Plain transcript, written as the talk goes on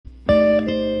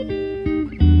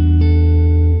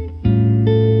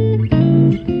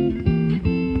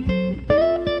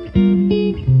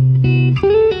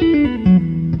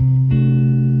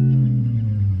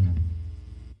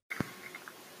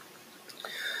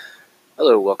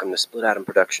Hello, welcome to Split Adam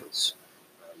Productions.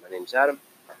 My name's Adam,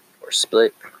 or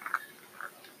Split,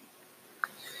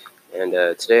 and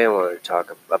today I wanted to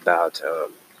talk about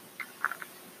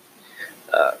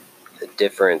the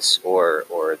difference or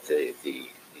the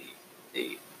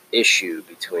issue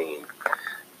between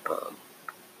um,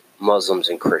 Muslims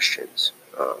and Christians.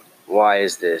 Why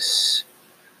is this?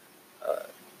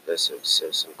 There's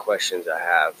some questions I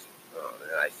have,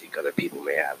 and I think other people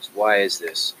may have. Why is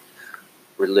this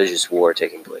religious war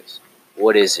taking place?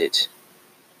 What is it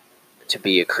to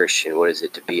be a Christian? What is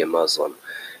it to be a Muslim?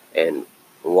 And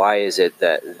why is it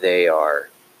that they are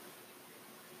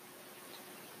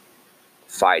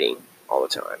fighting all the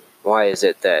time? Why is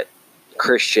it that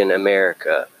Christian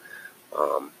America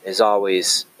is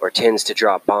always or tends to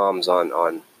drop bombs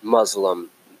on Muslim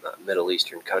Middle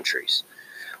Eastern countries?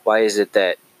 Why is it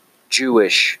that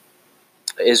Jewish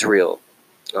Israel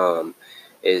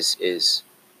is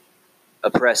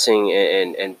oppressing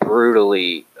and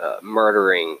brutally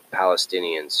murdering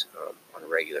Palestinians on a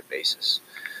regular basis?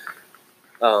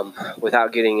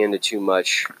 Without getting into too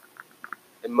much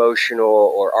emotional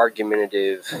or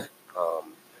argumentative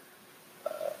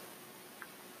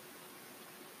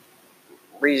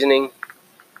reasoning,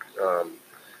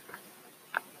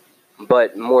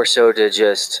 but more so to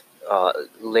just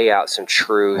lay out some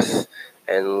truth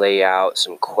and lay out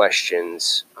some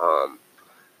questions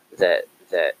that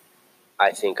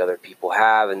I think other people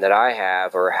have and that I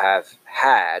have or have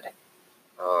had,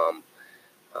 um,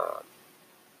 um,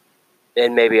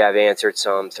 and maybe I've answered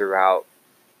some throughout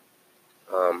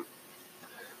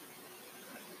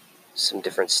some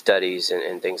different studies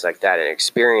and things like that and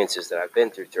experiences that I've been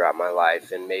through throughout my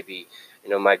life. And maybe,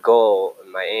 my goal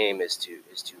and my aim is to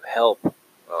help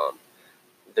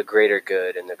the greater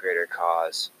good and the greater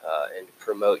cause, and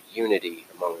promote unity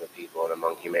among the people and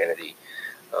among humanity,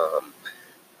 um,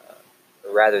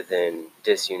 rather than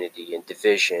disunity and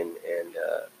division and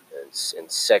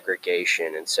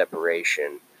segregation and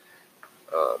separation.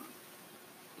 Um,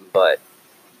 but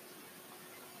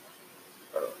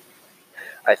uh,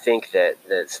 I think that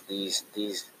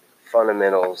these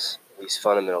fundamentals, these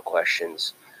fundamental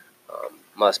questions,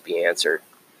 must be answered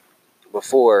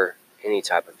before any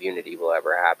type of unity will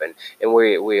ever happen. And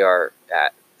we are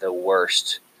at the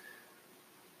worst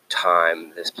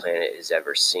time this planet has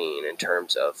ever seen in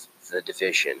terms of the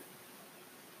division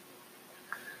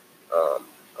um,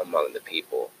 among the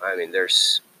people. I mean,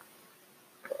 there's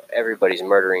everybody's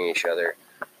murdering each other.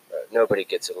 Nobody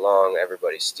gets along.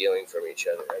 Everybody's stealing from each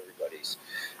other. Everybody's,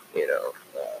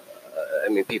 I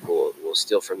mean, people will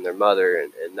steal from their mother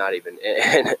and not even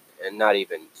and not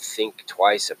even think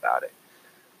twice about it.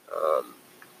 Um,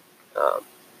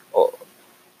 well,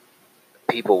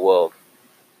 people will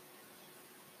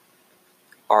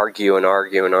argue and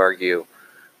argue and argue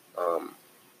um,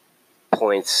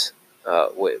 points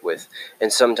with,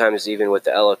 and sometimes even with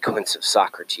the eloquence of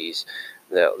Socrates,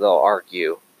 they'll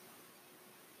argue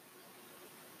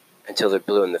until they're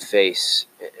blue in the face.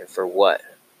 And for what?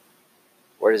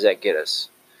 Where does that get us?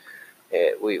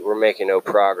 We're making no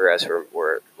progress.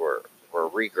 We're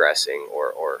regressing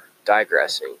or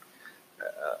digressing.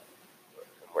 Uh,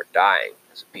 we're dying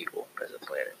as a people, as a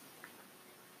planet.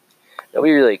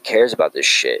 Nobody really cares about this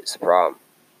shit. It's the problem,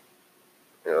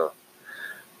 you know.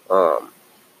 Um,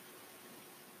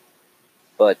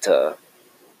 but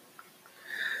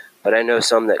I know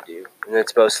some that do, and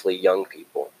it's mostly young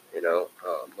people.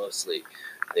 Mostly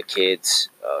the kids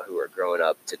who are growing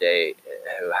up today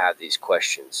who have these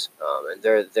questions, and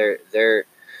they're the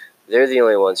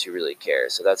only ones who really care.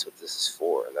 So that's what this is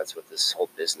for, and that's what this whole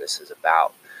business is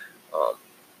about. Um,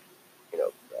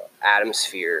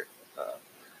 Atomsphere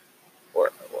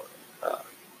or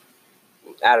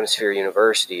Atomsphere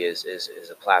University is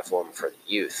a platform for the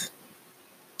youth.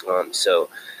 So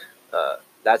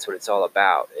that's what it's all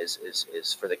about, is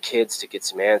for the kids to get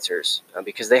some answers,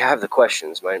 because they have the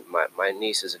questions. My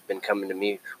nieces have been coming to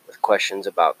me with questions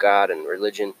about God and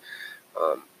religion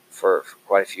for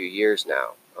quite a few years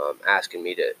now, asking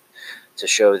me to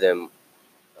show them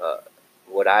uh,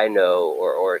 what I know,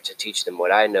 or to teach them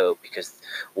what I know, because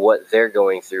what they're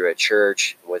going through at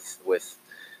church with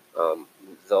um,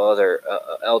 the other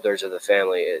elders of the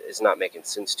family is not making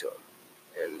sense to them,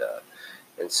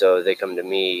 and so they come to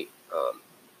me,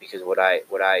 because what I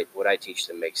teach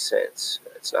them makes sense.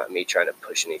 It's not me trying to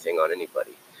push anything on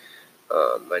anybody.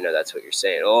 I know that's what you're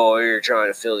saying. Oh, you're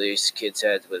trying to fill these kids'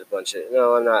 heads with a bunch of.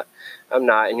 No, I'm not. I'm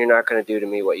not. And you're not going to do to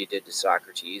me what you did to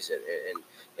Socrates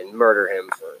and murder him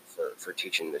for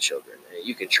teaching the children.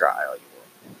 You can try all you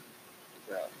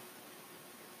want.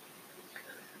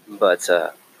 But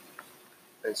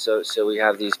and so we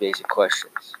have these basic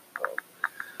questions.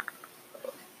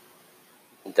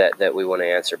 that we want to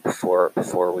answer before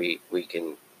we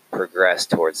can progress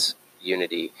towards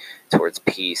unity, towards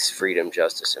peace, freedom,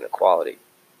 justice, and equality,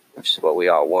 which is what we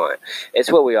all want.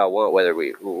 It's what we all want, whether we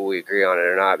agree on it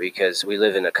or not, because we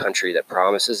live in a country that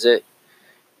promises it,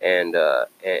 and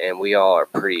we all are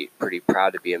pretty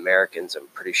proud to be Americans. I'm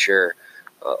pretty sure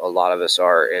a lot of us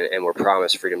are, and we're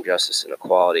promised freedom, justice, and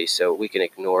equality. So we can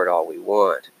ignore it all we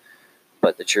want,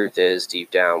 but the truth is,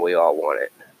 deep down, we all want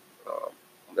it.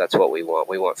 That's what we want.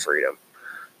 We want freedom.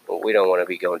 We don't want to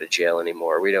be going to jail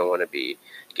anymore. We don't want to be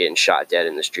getting shot dead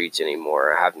in the streets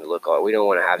anymore, or having to look all. We don't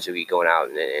want to have to be going out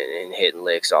and hitting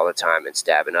licks all the time and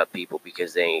stabbing up people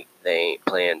because they ain't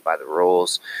playing by the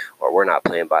rules, or we're not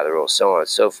playing by the rules, so on and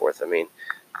so forth. I mean,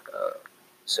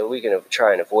 so we can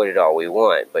try and avoid it all we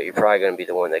want, but you're probably going to be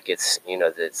the one that gets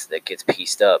that gets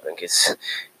pieced up and gets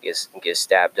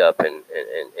stabbed up and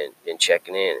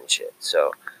checking in and shit.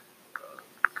 So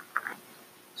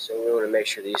we want to make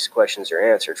sure these questions are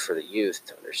answered for the youth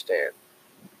to understand,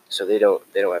 so they don't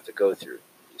have to go through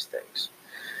these things.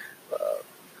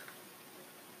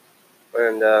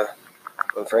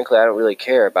 And frankly, I don't really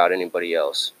care about anybody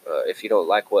else. If you don't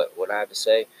like what I have to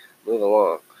say, move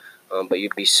along. But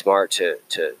you'd be smart to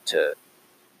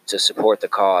support the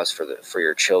cause for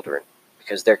your children,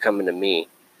 because they're coming to me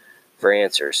for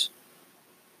answers,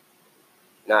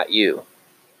 not you.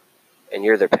 And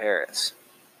you're their parents.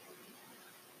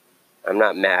 I'm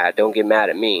not mad. Don't get mad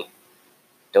at me.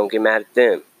 Don't get mad at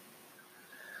them.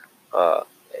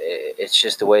 It's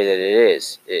just the way that it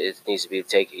is. It needs to be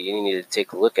taken. You need to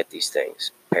take a look at these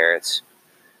things. Parents,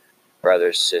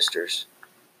 brothers, sisters,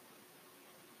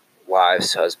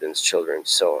 wives, husbands, children,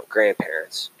 so on,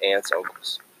 grandparents, aunts,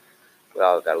 uncles. We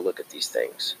all got to look at these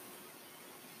things.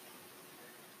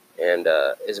 And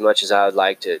as much as I would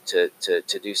like to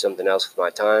do something else with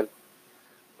my time,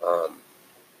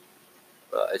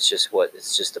 it's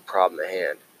just the problem at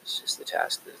hand. It's just the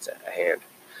task that's at hand.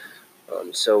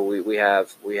 So we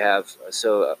have.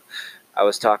 So I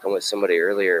was talking with somebody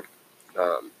earlier,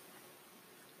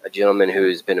 a gentleman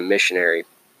who's been a missionary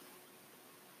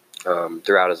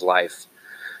throughout his life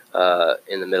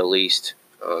in the Middle East.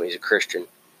 He's a Christian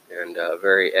and a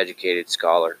very educated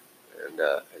scholar, and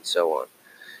so on.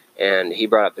 And he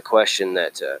brought up the question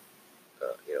that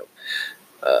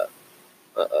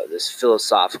this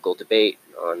philosophical debate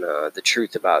on the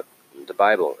truth about the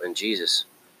Bible and Jesus.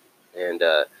 And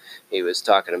he was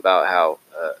talking about how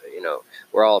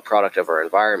we're all a product of our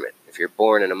environment. If you're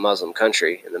born in a Muslim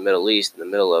country in the Middle East, in the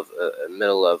middle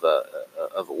of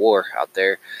a war out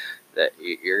there, that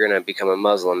you're going to become a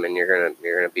Muslim, and you're going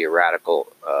to be a radical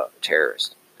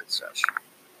terrorist and such.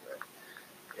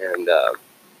 And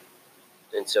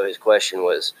so his question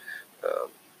was,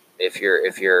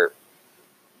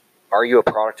 are you a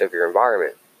product of your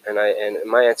environment? And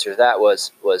my answer to that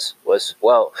was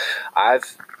well,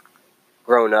 I've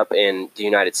grown up in the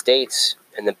United States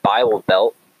in the Bible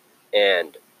Belt,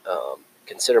 and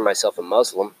consider myself a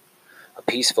Muslim, a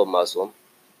peaceful Muslim,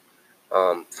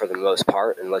 for the most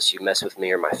part, unless you mess with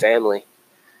me or my family,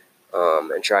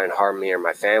 and try and harm me or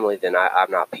my family, then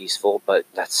I'm not peaceful. But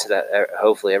that's that.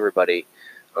 Hopefully, everybody,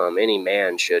 any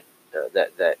man should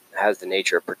that has the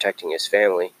nature of protecting his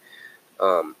family,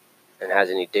 and has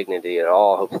any dignity at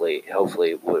all, hopefully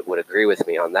would agree with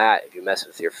me on that. If you mess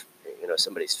with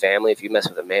somebody's family, if you mess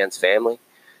with a man's family,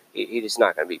 he's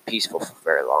not going to be peaceful for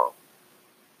very long.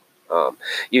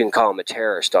 You can call him a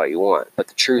terrorist all you want, but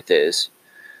the truth is,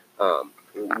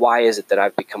 why is it that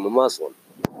I've become a Muslim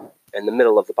in the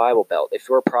middle of the Bible Belt? If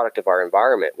we're a product of our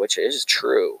environment, which is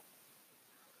true,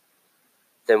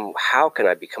 then how can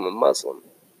I become a Muslim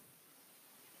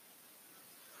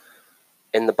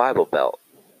in the Bible Belt?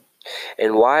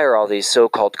 And why are all these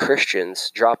so-called Christians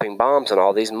dropping bombs on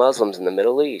all these Muslims in the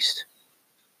Middle East?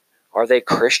 Are they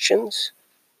Christians?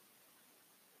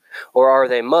 Or are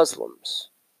they Muslims?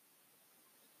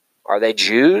 Are they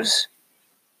Jews?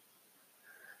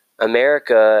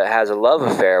 America has a love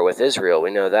affair with Israel.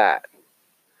 We know that.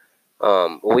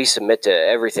 We submit to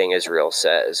everything Israel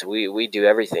says. We do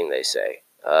everything they say.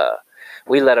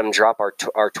 We let them drop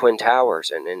our twin towers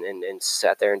and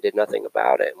sat there and did nothing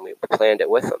about it. And we planned it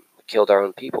with them. We killed our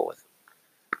own people with them.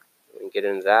 We can get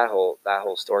into that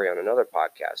whole story on another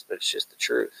podcast, but it's just the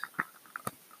truth.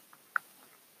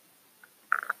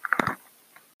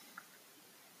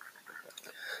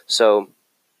 So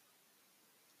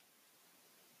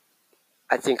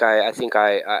I think I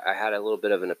had a little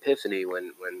bit of an epiphany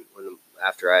when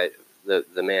after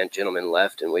the gentleman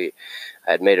left, and I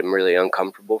had made him really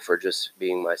uncomfortable for just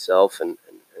being myself, and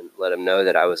let him know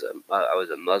that I was a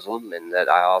Muslim, and that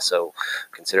I also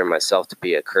consider myself to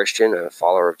be a Christian, a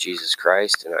follower of Jesus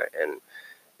Christ,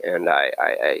 and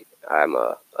I'm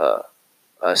a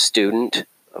student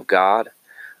of God.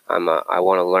 I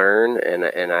want to learn,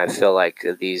 and I feel like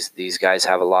these guys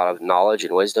have a lot of knowledge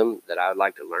and wisdom that I would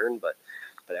like to learn, but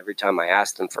every time I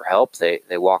ask them for help, they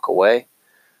walk away.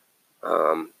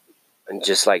 And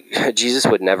just like Jesus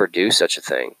would never do such a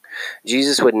thing.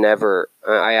 Jesus would never.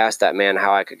 I asked that man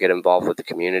how I could get involved with the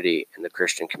community and the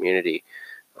Christian community,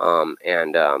 and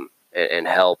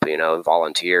help, and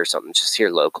volunteer or something just here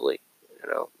locally,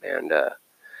 and the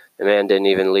man didn't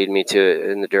even lead me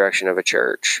in the direction of a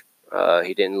church.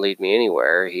 He didn't lead me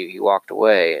anywhere. He walked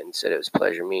away and said, "It was a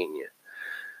pleasure meeting you."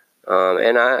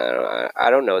 And I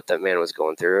don't know what that man was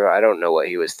going through. I don't know what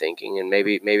he was thinking, and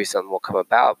maybe something will come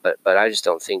about. But I just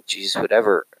don't think Jesus would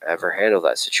ever handle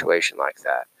that situation like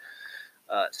that.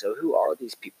 So who are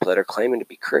these people that are claiming to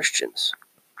be Christians?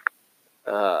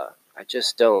 I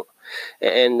just don't.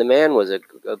 And the man was a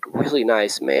really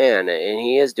nice man, and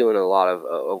he is doing a lot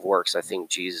of works I think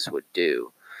Jesus would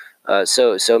do.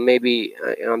 So maybe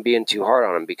I'm being too hard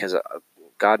on him, because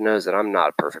God knows that I'm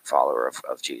not a perfect follower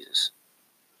of Jesus.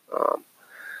 Um,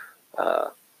 uh,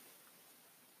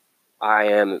 I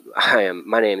am.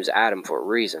 My name is Adam for a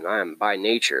reason. I am by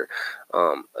nature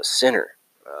a sinner.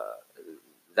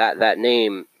 That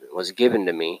name was given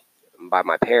to me by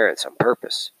my parents on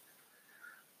purpose.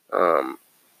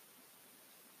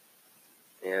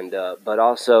 But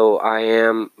also I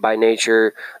am by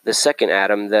nature the second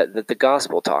Adam that the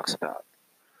gospel talks about,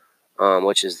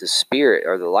 which is the spirit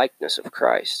or the likeness of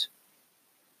Christ.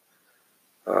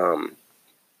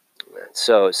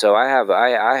 So I have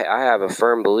a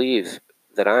firm belief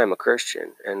that I am a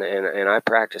Christian, and I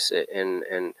practice it,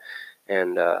 and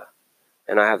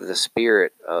I have the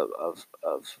spirit of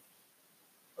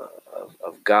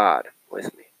God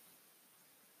with me,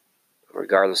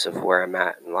 regardless of where I'm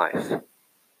at in life.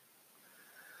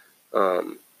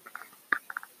 And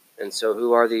so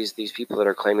who are these people that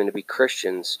are claiming to be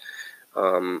Christians?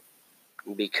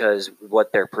 Because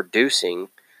what they're producing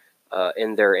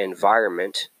in their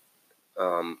environment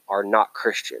are not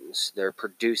Christians. They're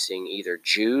producing either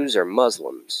Jews or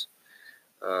Muslims.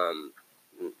 We're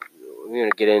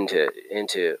going to get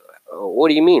into what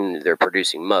do you mean they're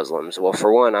producing Muslims? Well,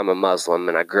 for one, I'm a Muslim,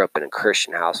 and I grew up in a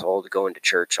Christian household, going to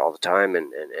church all the time,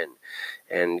 and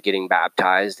getting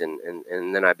baptized, and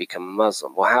then I become a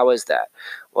Muslim. Well, how is that?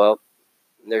 Well,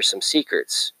 there's some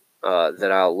secrets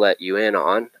that I'll let you in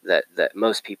on that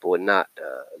most people would not.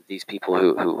 These people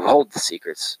who hold the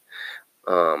secrets,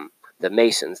 the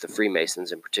Masons, the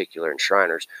Freemasons in particular, and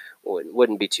Shriners,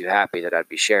 wouldn't be too happy that I'd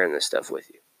be sharing this stuff with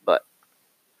you. But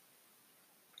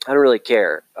I don't really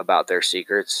care about their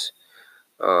secrets,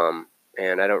 and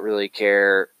I don't really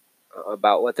care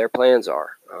about what their plans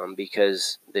are,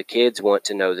 because the kids want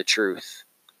to know the truth,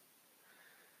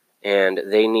 and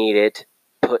they need it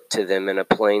put to them in a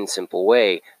plain, simple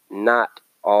way. Not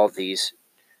all this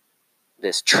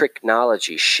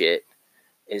tricknology shit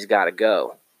is got to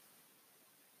go.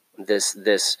 This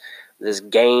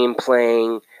game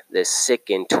playing, this sick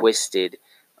and twisted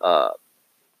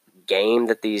game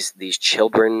that these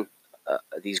children,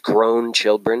 these grown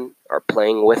children, are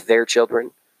playing with their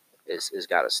children is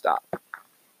got to stop.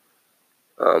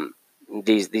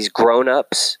 These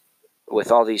grown-ups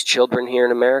with all these children here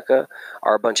in America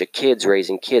are a bunch of kids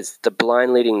raising kids. The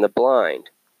blind leading the blind.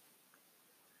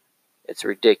 It's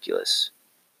ridiculous.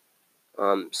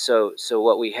 So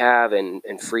what we have in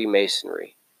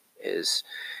Freemasonry is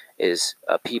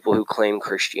people who claim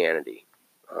Christianity.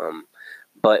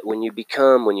 But when you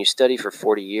study for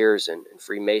 40 years in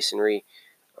Freemasonry,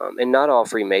 and not all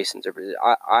Freemasons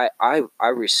are, I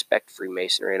respect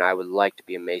Freemasonry, and I would like to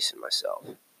be a Mason myself.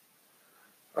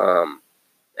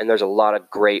 And there's a lot of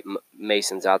great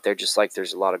Masons out there, just like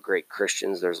there's a lot of great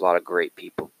Christians. There's a lot of great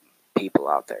people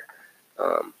out there,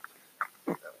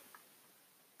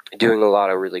 doing a lot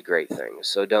of really great things.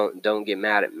 So don't get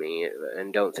mad at me,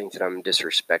 and don't think that I'm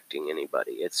disrespecting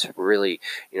anybody. It's really,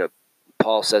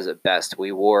 Paul says it best: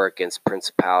 we war against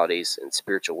principalities and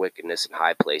spiritual wickedness in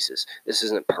high places. This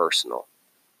isn't personal.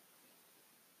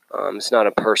 It's not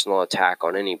a personal attack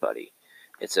on anybody.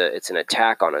 It's an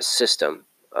attack on a system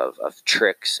of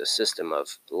tricks, a system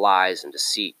of lies and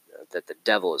deceit that the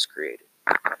devil has created.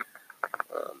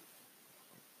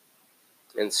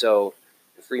 And so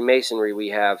in Freemasonry, we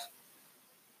have,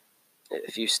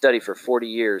 if you study for 40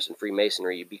 years in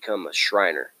Freemasonry, you become a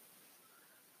Shriner.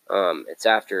 It's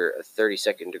after a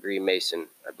 32nd degree Mason,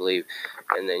 I believe,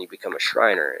 and then you become a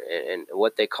Shriner. And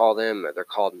what they call them, they're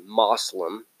called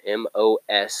Moslem,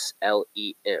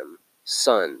 Moslem,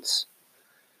 sons.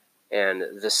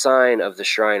 And the sign of the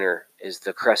Shriner is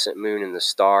the crescent moon and the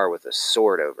star with a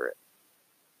sword over it.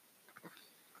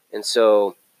 And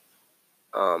so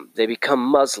they become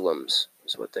Muslims,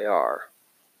 is what they are,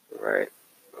 right?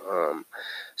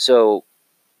 So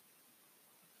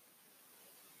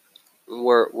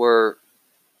we're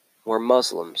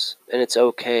Muslims, and it's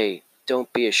okay.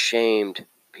 Don't be ashamed,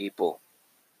 people,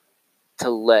 to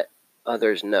let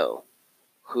others know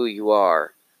who you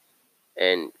are,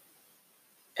 and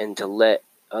to let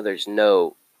others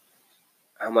know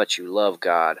how much you love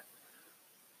God,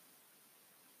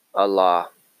 Allah,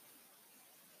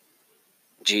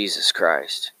 Jesus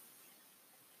Christ,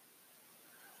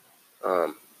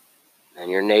 and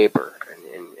your neighbor,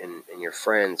 and your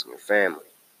friends and your family.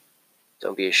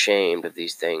 Don't be ashamed of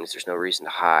these things. There's no reason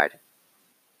to hide.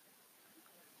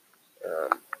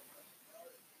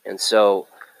 And so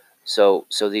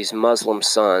these Muslim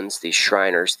sons, these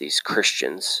Shriners, these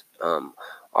Christians,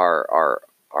 are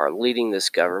leading this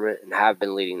government, and have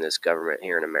been leading this government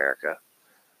here in America,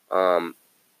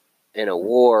 in a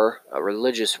war, a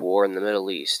religious war in the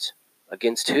Middle East.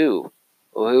 Against who?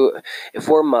 Who? If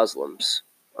we're Muslims,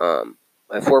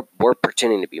 if we're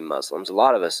pretending to be Muslims, a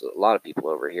lot of people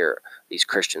over here, these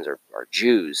Christians are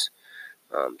Jews,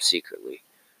 secretly,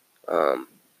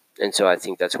 and so I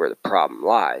think that's where the problem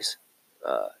lies.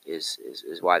 Is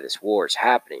why this war is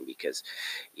happening, because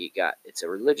it's a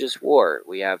religious war.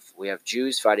 We have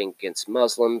Jews fighting against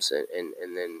Muslims, and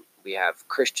then we have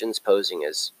Christians posing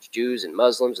as Jews and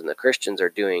Muslims, and the Christians are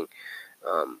doing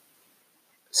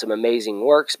some amazing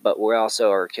works, but we also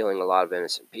are killing a lot of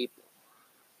innocent people.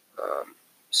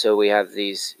 So we have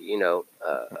these,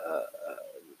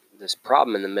 this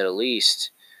problem in the Middle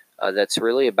East that's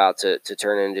really about to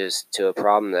turn into a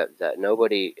problem that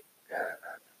nobody's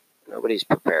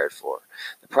prepared for.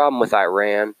 The problem with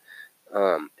Iran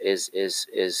is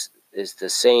the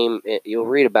same. You'll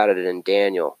read about it in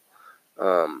Daniel,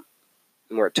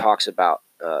 where it talks about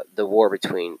the war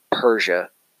between Persia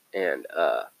and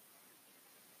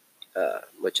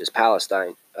which is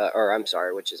Palestine,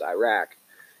 which is Iraq,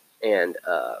 and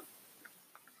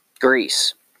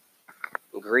Greece.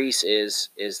 Greece is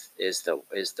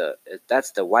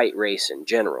that's the white race in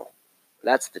general.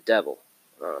 That's the devil.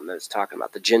 That's talking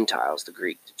about the Gentiles, the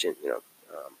Greek,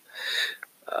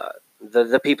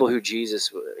 the people who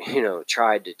Jesus,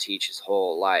 tried to teach his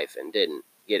whole life and didn't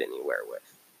get anywhere with.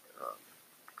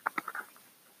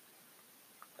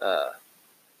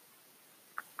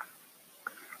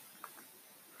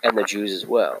 And the Jews as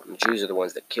well. The Jews are the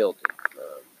ones that killed him.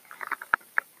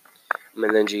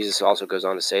 And then Jesus also goes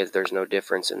on to say that there's no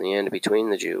difference in the end between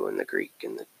the Jew and the Greek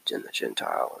and the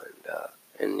Gentile.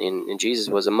 And Jesus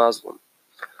was a Muslim,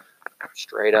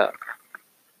 straight up.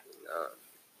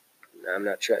 I'm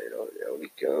not trying.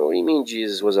 What do you mean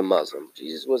Jesus was a Muslim?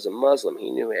 Jesus was a Muslim.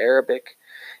 He knew Arabic.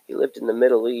 He lived in the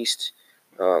Middle East.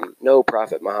 No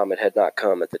Prophet Muhammad had not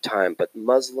come at the time, but the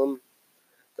Muslim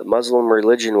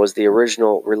religion was the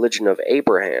original religion of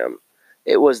Abraham.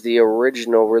 It was the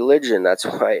original religion. That's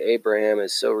why Abraham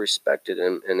is so respected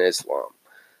in Islam.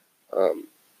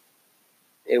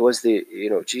 It was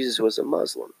Jesus was a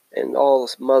Muslim. And all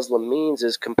Muslim means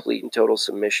is complete and total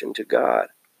submission to God.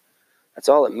 That's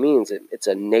all it means. It's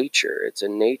a nature. It's a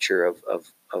nature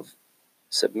of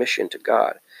submission to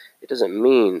God. It doesn't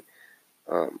mean,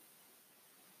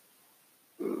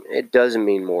 it doesn't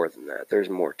mean more than that. There's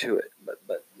more to it.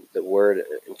 But the word,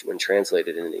 when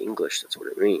translated into English, that's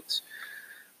what it means.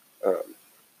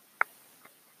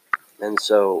 And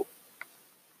so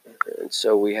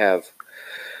we have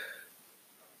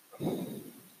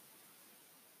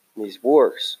these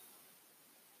wars.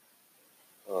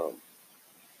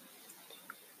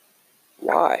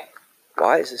 Why?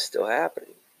 Why is this still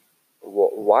happening?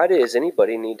 Why does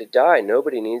anybody need to die? Not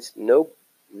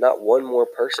one more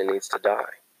person needs to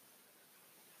die.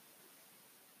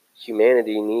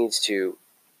 Humanity needs to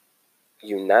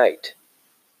unite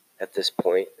at this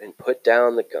point and put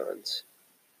down the guns,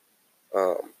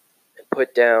 and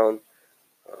put down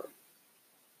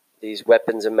these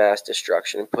weapons of mass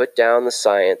destruction, and put down the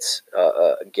science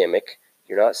gimmick.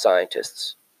 You're not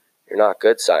scientists. You're not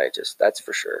good scientists, that's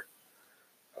for sure.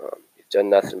 You've done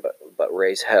nothing but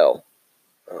raise hell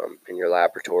in your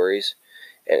laboratories,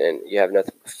 and you have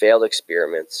nothing but failed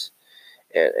experiments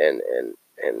and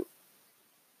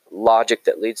logic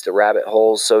that leads to rabbit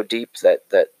holes so deep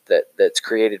that's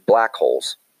created black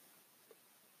holes.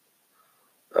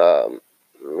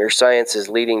 Your science is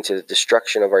leading to the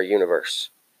destruction of our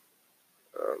universe.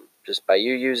 Just by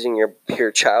you using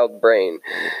your child brain,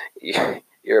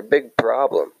 you're a big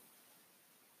problem.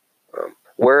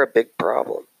 We're a big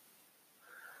problem.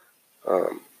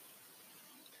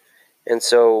 And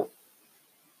so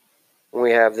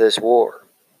we have this war.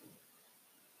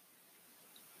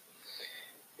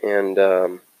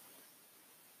 And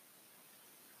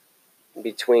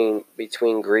between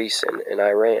Greece and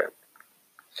Iran.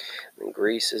 And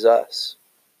Greece is us.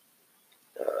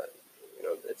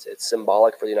 It's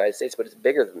symbolic for the United States, but it's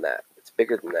bigger than that. It's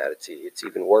bigger than that. It's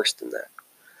even worse than that.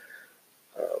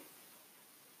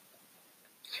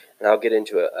 And I'll get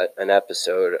into an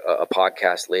episode, a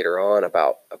podcast later on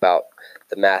about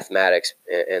the mathematics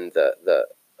and the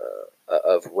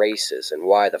of races and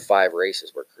why the 5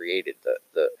 races were created.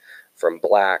 The from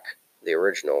black, the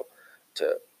original,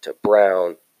 to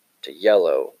brown, to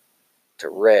yellow, to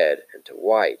red, and to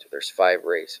white. There's 5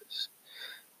 races,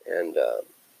 and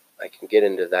I can get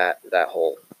into that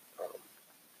whole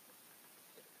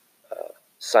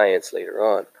science later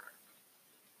on.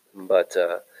 But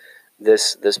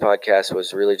this podcast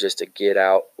was really just to get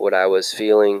out what I was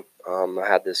feeling. I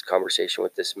had this conversation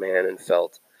with this man and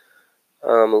felt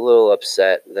a little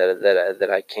upset that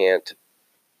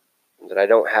I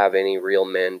don't have any real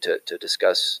men to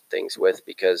discuss things with,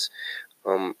 because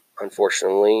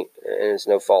unfortunately, and it's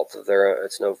no fault of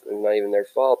not even their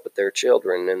fault, but their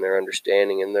children and their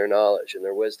understanding and their knowledge and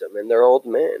their wisdom, and they're old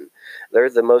men. They're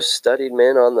the most studied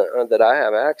men that I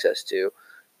have access to,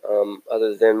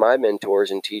 other than my mentors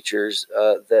and teachers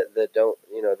that don't,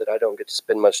 that I don't get to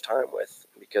spend much time with,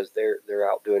 because they're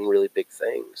out doing really big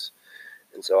things,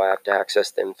 and so I have to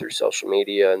access them through social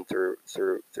media and through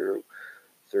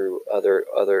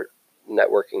other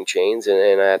networking chains,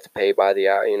 and I have to pay by the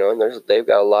hour, and they've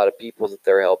got a lot of people that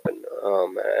they're helping,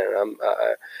 and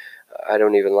I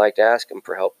don't even like to ask them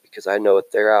for help, because I know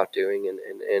what they're out doing,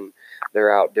 and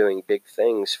they're out doing big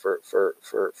things for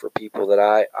people that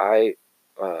I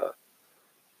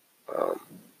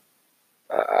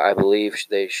believe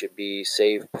they should be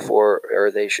saved before, or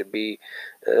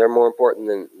they're more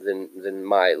important than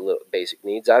my little basic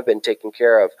needs. I've been taken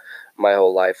care of my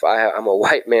whole life. I'm a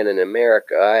white man in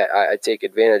America. I take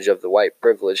advantage of the white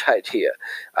privilege idea.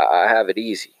 I have it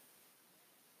easy.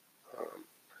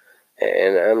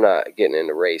 And I'm not getting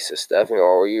into racist stuff. You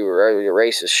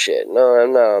racist shit. No,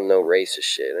 I'm not on no racist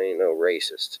shit. I ain't no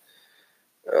racist.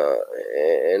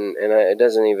 It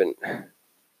doesn't even...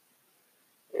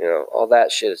 all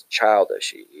that shit is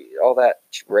childish. All that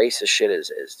racist shit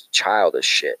is childish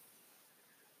shit.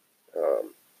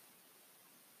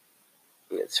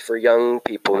 It's for young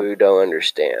people who don't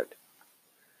understand.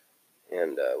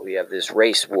 And we have this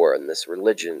race war and this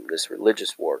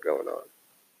religious war going on.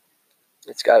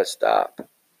 It's got to stop.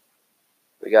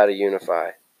 We got to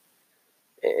unify.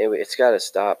 It's got to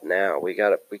stop now.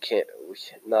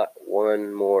 Not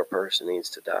one more person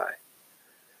needs to die.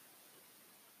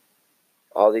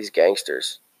 All these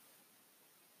gangsters,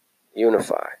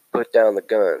 unify, put down the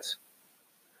guns,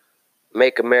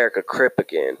 make America Crip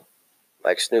again,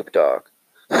 like Snoop Dogg.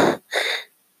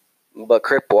 But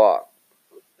Crip walk,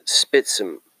 spit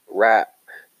some rap,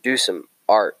 do some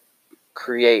art,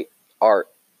 create art.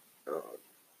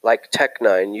 Like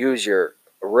Tech-9, use your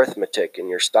arithmetic and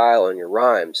your style and your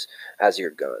rhymes as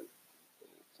your gun.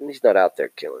 And he's not out there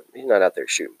killing. He's not out there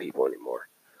shooting people anymore.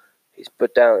 He's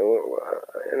put down,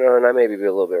 and I may be a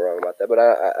little bit wrong about that, but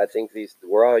I think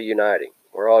we're all uniting.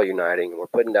 We're all uniting. We're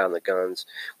putting down the guns.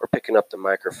 We're picking up the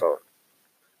microphone.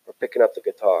 We're picking up the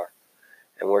guitar,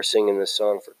 and we're singing this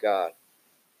song for God.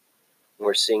 And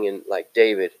we're singing like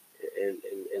David in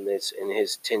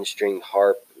his 10-string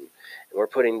harp, and we're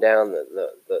putting down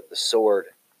the sword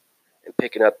and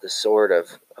picking up the sword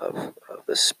of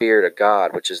the Spirit of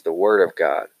God, which is the Word of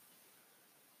God,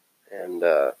 and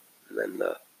then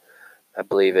I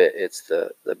believe it's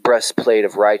the breastplate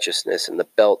of righteousness and the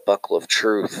belt buckle of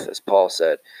truth, as Paul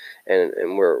said,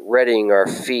 and we're readying our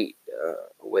feet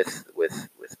with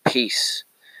peace,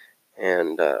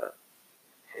 and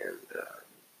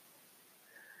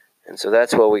so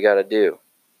that's what we got to do.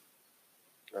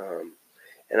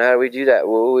 And how do we do that?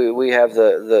 Well, we have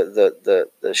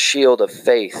the shield of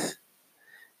faith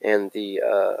and the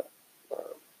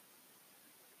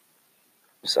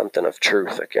something of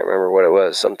truth. I can't remember what it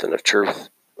was. Something of truth.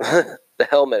 The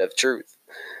helmet of truth,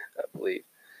 I believe.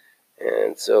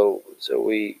 And so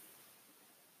we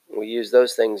use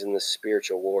those things in the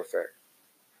spiritual warfare.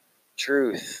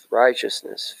 Truth,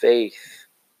 righteousness, faith,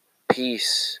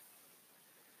 peace.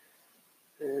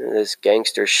 This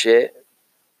gangster shit.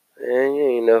 And you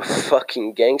ain't no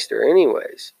fucking gangster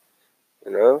anyways.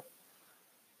 I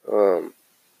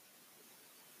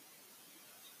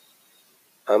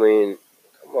mean,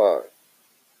 come on.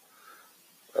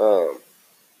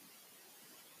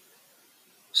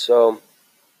 So,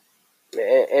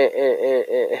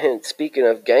 and speaking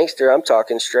of gangster, I'm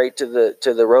talking straight to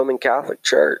the Roman Catholic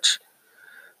Church,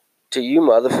 to you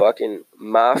motherfucking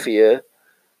mafia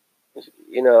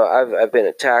I've been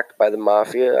attacked by the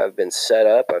mafia. I've been set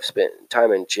up. I've spent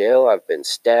time in jail. I've been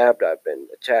stabbed. I've been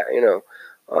attacked.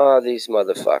 All these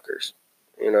motherfuckers.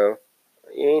 You know,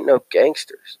 you ain't no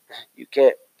gangsters. You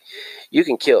can't. You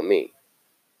can kill me.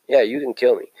 Yeah, you can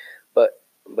kill me.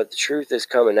 But the truth is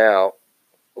coming out,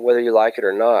 whether you like it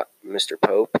or not, Mr.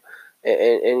 Pope.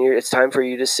 And it's time for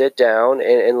you to sit down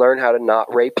and learn how to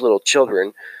not rape little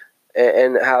children,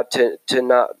 and how to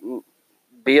not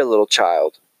be a little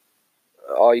child.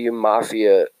 All you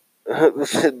mafia,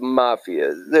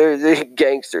 they're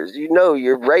gangsters.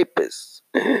 You're rapists.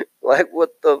 Like,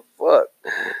 what the fuck?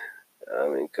 I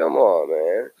mean, come on,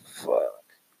 man. Fuck.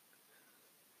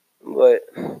 But,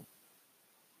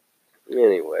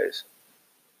 anyways.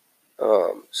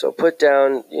 So put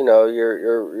down,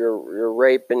 your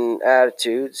raping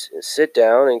attitudes, and sit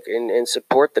down and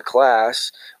support the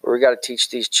class where we got to teach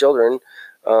these children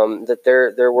that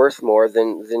they're worth more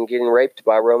than getting raped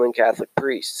by Roman Catholic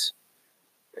priests.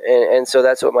 And so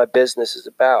that's what my business is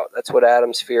about. That's what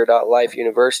Adamsphere.life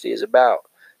University is about.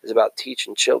 Is about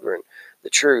teaching children the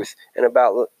truth, and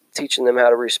about teaching them how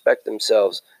to respect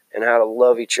themselves and how to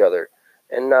love each other,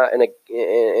 and not in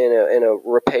a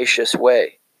rapacious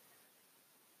way.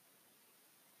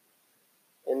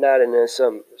 And not in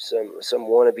some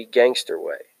wannabe gangster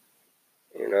way,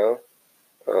 you know.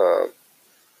 Um,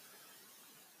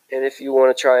 and if you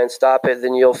want to try and stop it,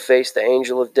 then you'll face the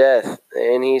angel of death,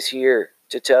 and he's here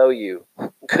to tell you,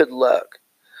 good luck,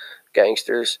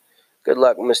 gangsters. Good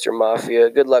luck, Mr. Mafia.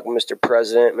 Good luck, Mr.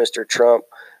 President, Mr. Trump.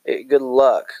 Good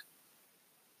luck.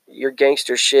 Your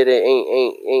gangster shit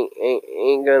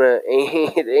ain't gonna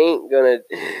ain't gonna.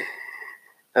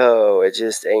 Oh, it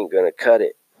just ain't gonna cut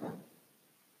it.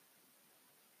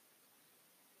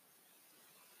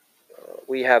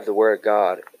 We have the Word of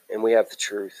God, and we have the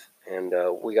truth, and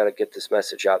we got to get this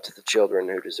message out to the children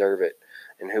who deserve it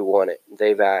and who want it.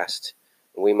 They've asked,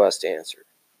 and we must answer.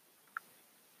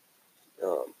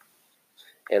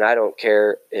 And I don't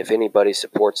care if anybody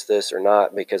supports this or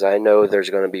not, because I know there's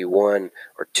going to be one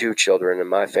or two children in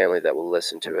my family that will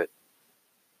listen to it.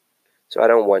 So I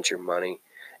don't want your money.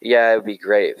 Yeah, it would be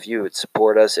great if you would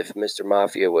support us, if Mr.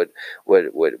 Mafia would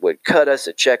cut us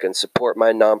a check and support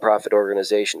my nonprofit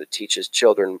organization to teach his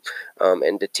children,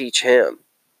 and to teach him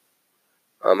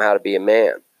how to be a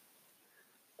man.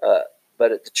 But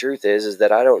the truth is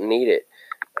that I don't need it.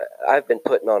 I've been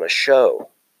putting on a show.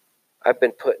 I've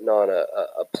been putting on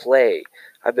a play.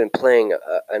 I've been playing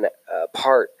a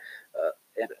part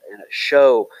in a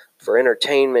show for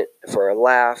entertainment, for a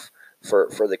laugh,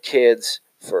 for the kids,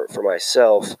 for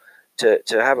myself, to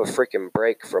have a freaking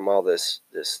break from all this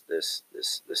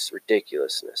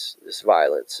ridiculousness, this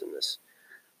violence, and this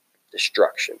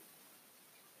destruction.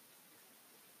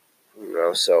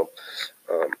 So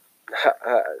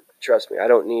trust me, I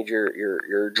don't need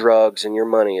your drugs and your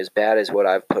money as bad as what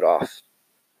I've put off.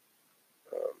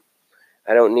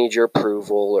 I don't need your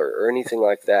approval or anything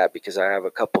like that, because I have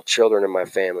a couple children in my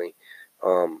family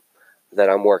that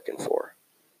I'm working for.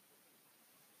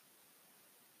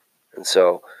 And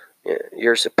so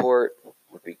your support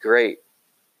would be great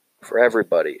for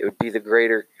everybody. It would be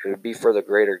for the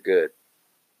greater good.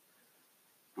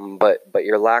 But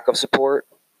your lack of support,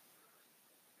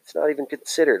 it's not even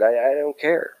considered. I don't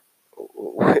care.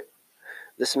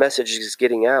 This message is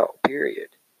getting out, period.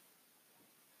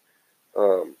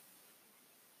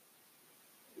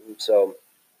 So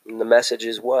the message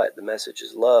is what? The message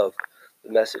is love.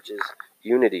 The message is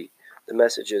unity. The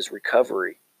message is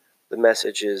recovery. The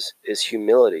message is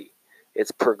humility.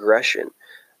 It's progression.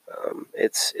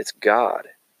 It's God.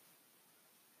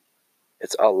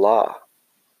 It's Allah.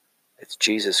 It's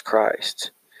Jesus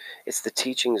Christ. It's the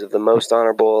teachings of the most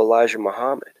honorable Elijah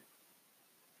Muhammad.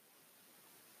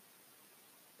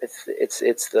 It's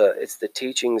the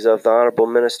teachings of the Honorable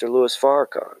Minister Louis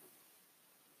Farrakhan.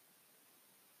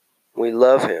 We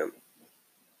love him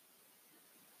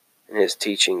and his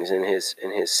teachings and his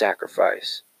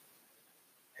sacrifice.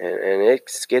 And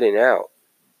it's getting out.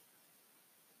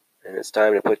 And it's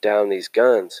time to put down these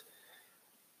guns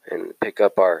and pick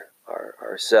up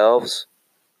ourselves,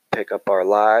 pick up our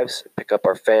lives, pick up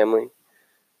our family,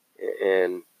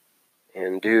 and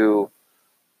do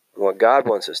what God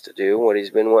wants us to do, what he's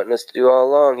been wanting us to do all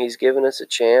along. He's given us a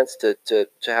chance to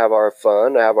have our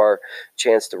fun, to have our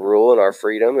chance to rule, and our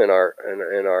freedom, and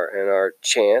our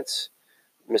chance.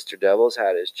 Mr. Devil's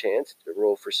had his chance to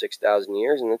rule for 6,000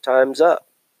 years, and the time's up.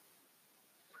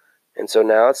 And so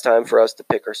now it's time for us to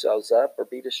pick ourselves up or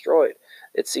be destroyed.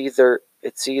 It's either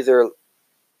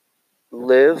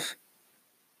live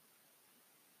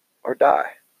or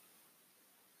die.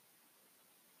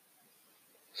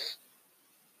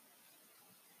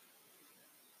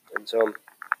 And so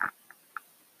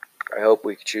I hope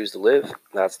we choose to live.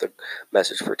 That's the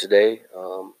message for today.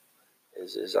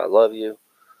 Is I love you,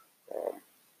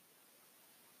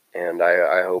 and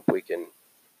I hope we can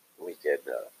get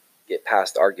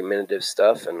past argumentative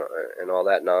stuff and all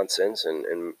that nonsense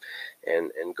and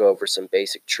go over some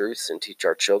basic truths and teach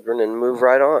our children and move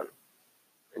right on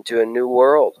into a new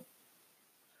world.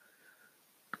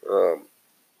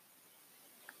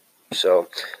 So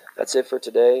that's it for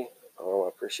today. I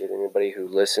appreciate anybody who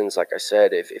listens. Like I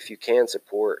said, if you can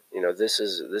support, this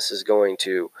is going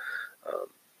to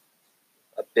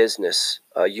a business,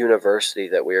 a university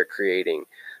that we are creating.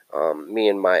 Me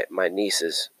and my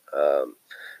nieces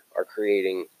are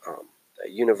creating a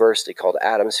university called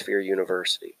Adamsphere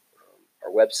University.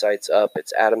 Our website's up.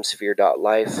 It's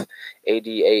adamsphere.life,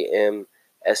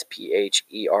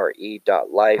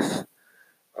 ADAMSPHERE.life.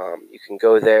 You can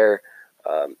go there.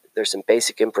 There's some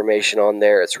basic information on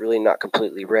there. It's really not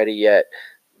completely ready yet,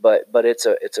 but it's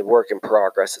a work in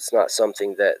progress. It's not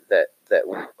something that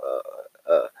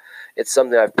it's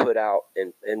something I've put out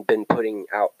and been putting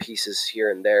out pieces here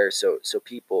and there so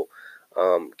people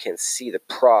can see the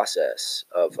process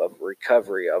of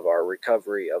recovery, of our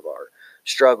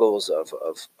struggles, of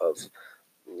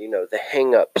the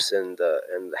hang-ups and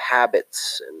the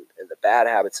habits and the bad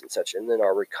habits and such, and then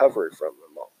our recovery from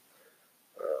them all.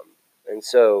 And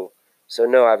so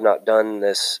no, I've not done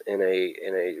this in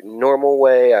a normal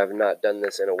way. I've not done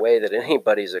this in a way that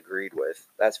anybody's agreed with.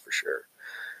 That's for sure.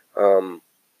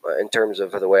 In terms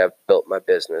of the way I've built my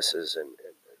businesses and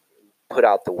put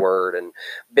out the word and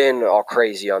been all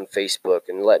crazy on Facebook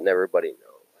and letting everybody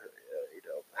know,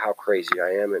 how crazy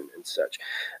I am and such.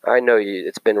 I know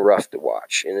it's been rough to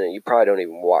watch, and you probably don't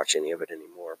even watch any of it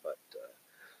anymore.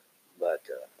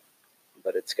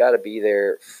 But it's got to be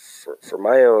there for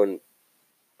my own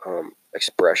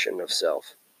expression of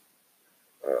self,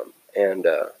 and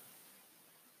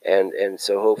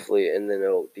so hopefully, and then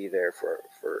it'll be there for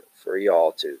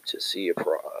y'all to see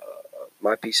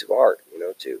my piece of art,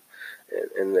 too,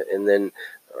 and then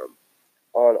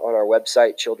on our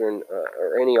website, children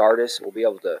or any artist will be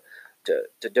able to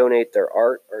donate their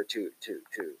art or to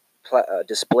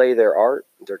display their art,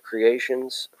 their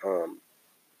creations,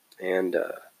 and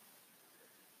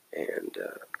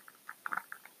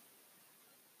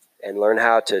learn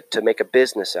how to make a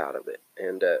business out of it,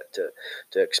 and to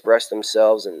express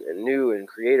themselves in new and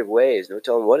creative ways. No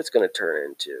telling what it's going to turn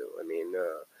into. I mean,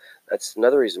 that's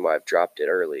another reason why I've dropped it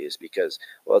early, is because,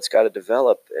 well, it's got to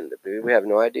develop, and we have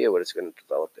no idea what it's going to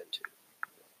develop into.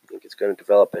 I think it's going to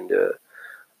develop into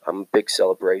a big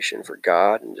celebration for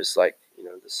God, and just like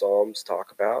the Psalms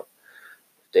talk about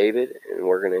David, and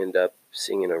we're going to end up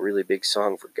singing a really big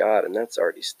song for God, and that's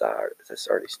already started.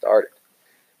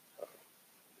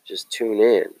 Just tune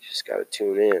in. You just got to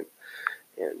tune in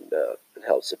and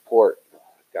help support. I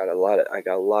got a lot of.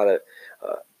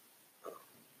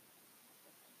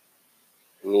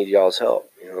 We need y'all's help.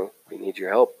 We need your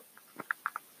help.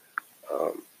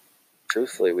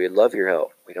 Truthfully, we'd love your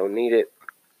help. We don't need it.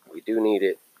 We do need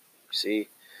it. See,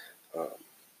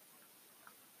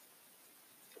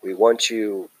 we want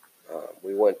you.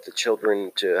 We want the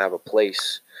children to have a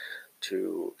place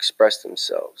to express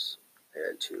themselves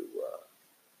and to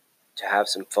have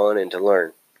some fun and to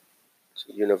learn. It's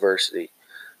a university,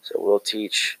 so we'll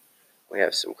teach. We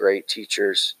have some great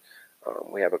teachers.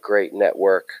 We have a great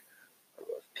network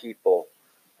of people.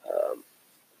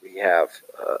 We have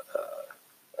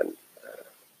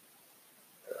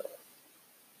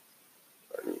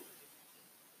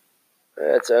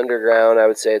it's underground. I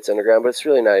would say it's underground, but it's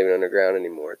really not even underground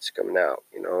anymore. It's coming out.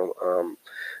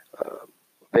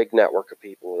 Big network of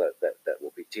people that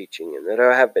will be teaching and that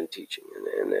I have been teaching,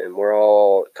 and we're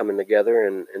all coming together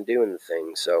and doing the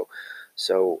thing. So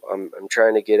I'm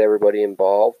trying to get everybody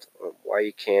involved while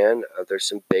you can. There's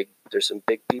some big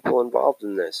people involved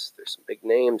in this. There's some big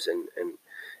names, and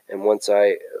once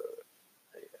I'm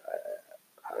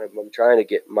trying to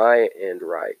get my end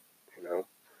right,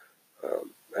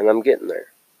 and I'm getting there,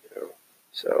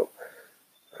 So,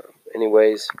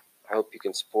 anyways, I hope you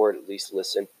can support, at least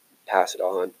listen, pass it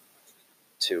on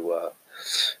to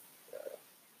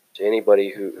anybody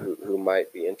who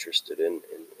might be interested in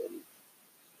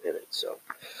it. So,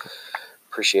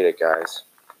 appreciate it, guys.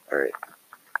 All right.